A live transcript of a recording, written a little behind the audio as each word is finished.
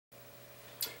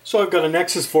So I've got a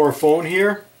Nexus 4 phone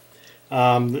here.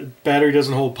 The battery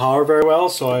doesn't hold power very well,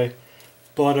 so I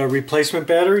bought a replacement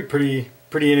battery, pretty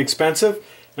inexpensive.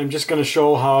 I'm just going to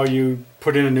show how you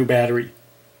put in a new battery.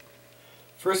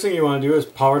 First thing you want to do is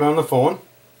power down the phone.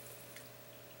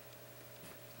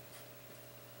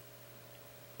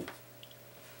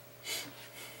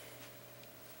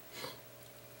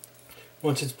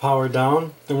 Once it's powered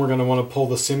down, then we're going to want to pull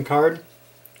the SIM card.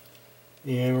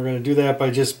 And we're going to do that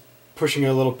by just pushing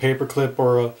a little paper clip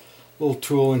or a little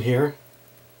tool in here.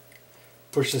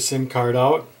 Push the SIM card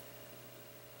out.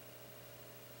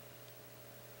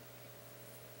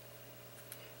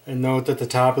 And note that the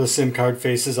top of the SIM card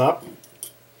faces up.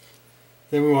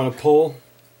 Then we want to pull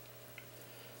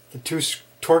the two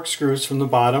Torx screws from the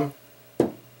bottom.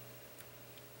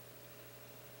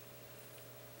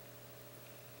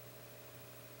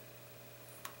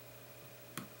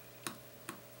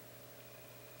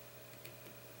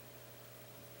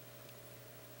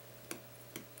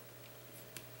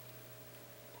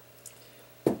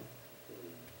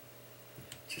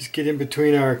 Just get in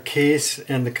between our case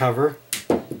and the cover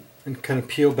and kind of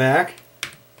peel back.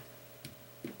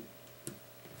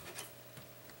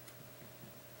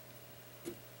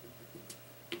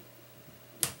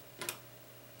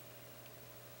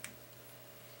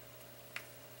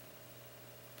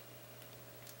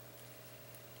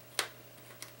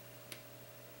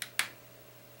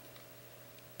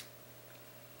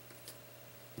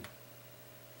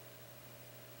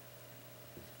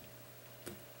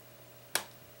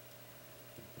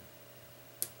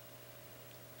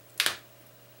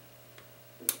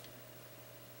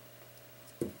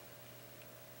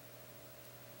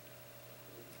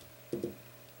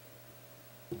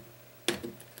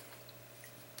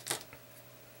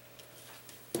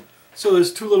 So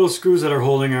there's two little screws that are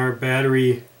holding our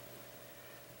battery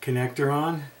connector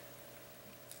on.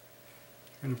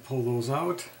 I'm going to pull those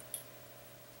out.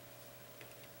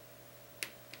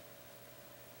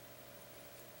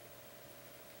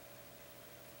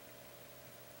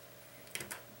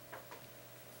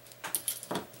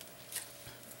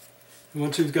 And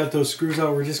once we've got those screws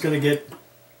out, we're just going to get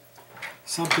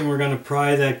something, we're going to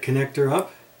pry that connector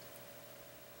up.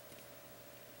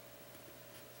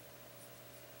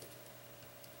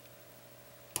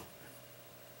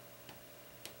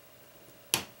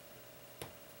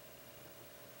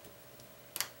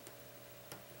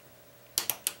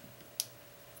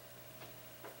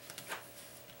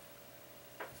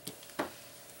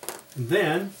 And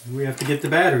then we have to get the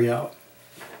battery out.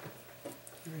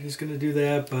 We're just going to do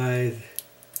that by,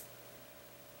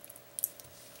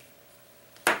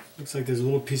 looks like there's a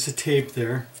little piece of tape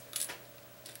there.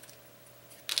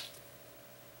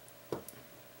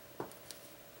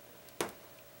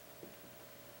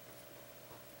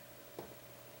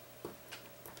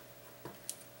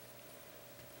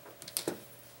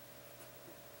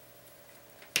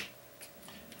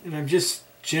 And I'm just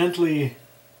gently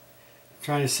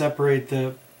trying to separate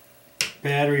the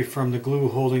battery from the glue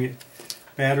holding it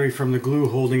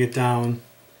down.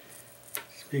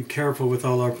 Just being careful with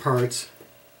all our parts.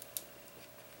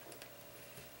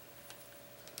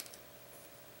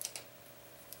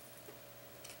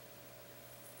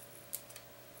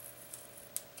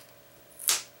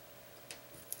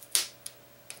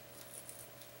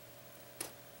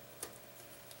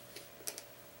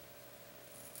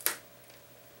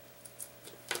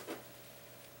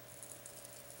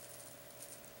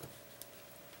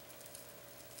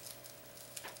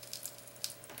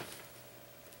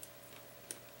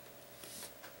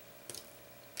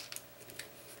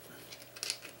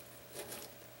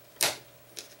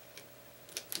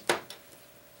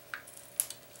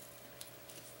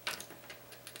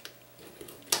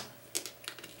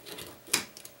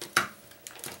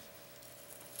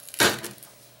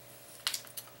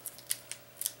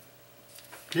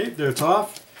 Okay, there it's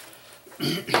off.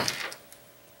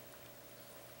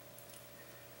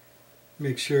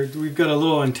 Make sure, we've got a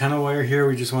little antenna wire here,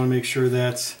 we just want to make sure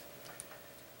we're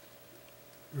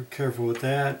careful with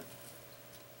that.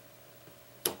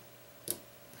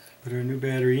 Put our new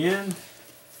battery in.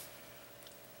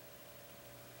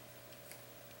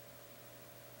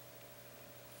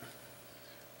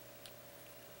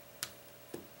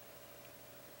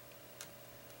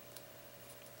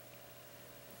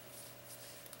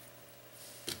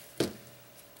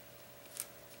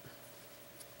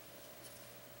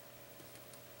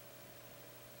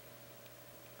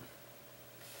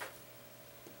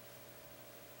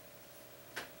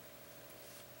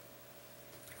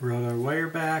 Route our wire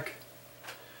back.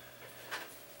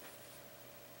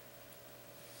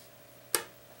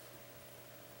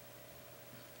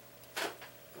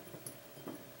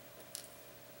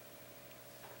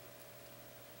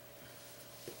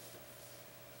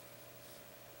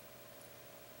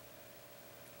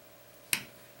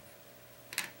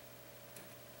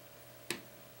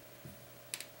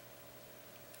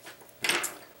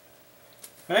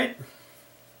 Right?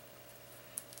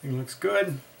 It looks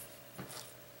good.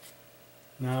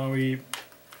 Now we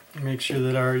make sure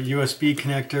that our USB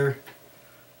connector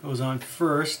goes on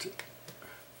first.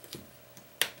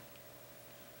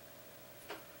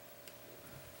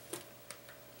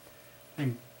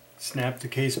 And snap the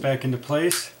case back into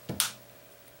place.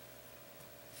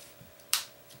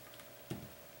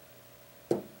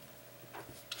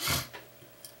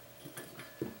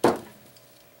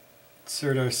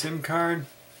 Insert our SIM card.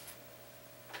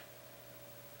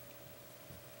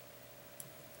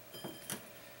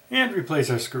 And replace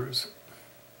our screws.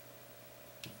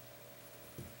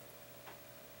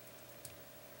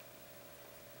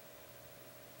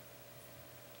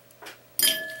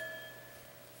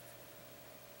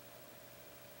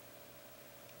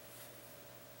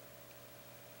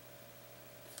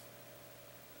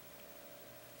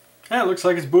 That looks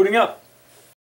like it's booting up.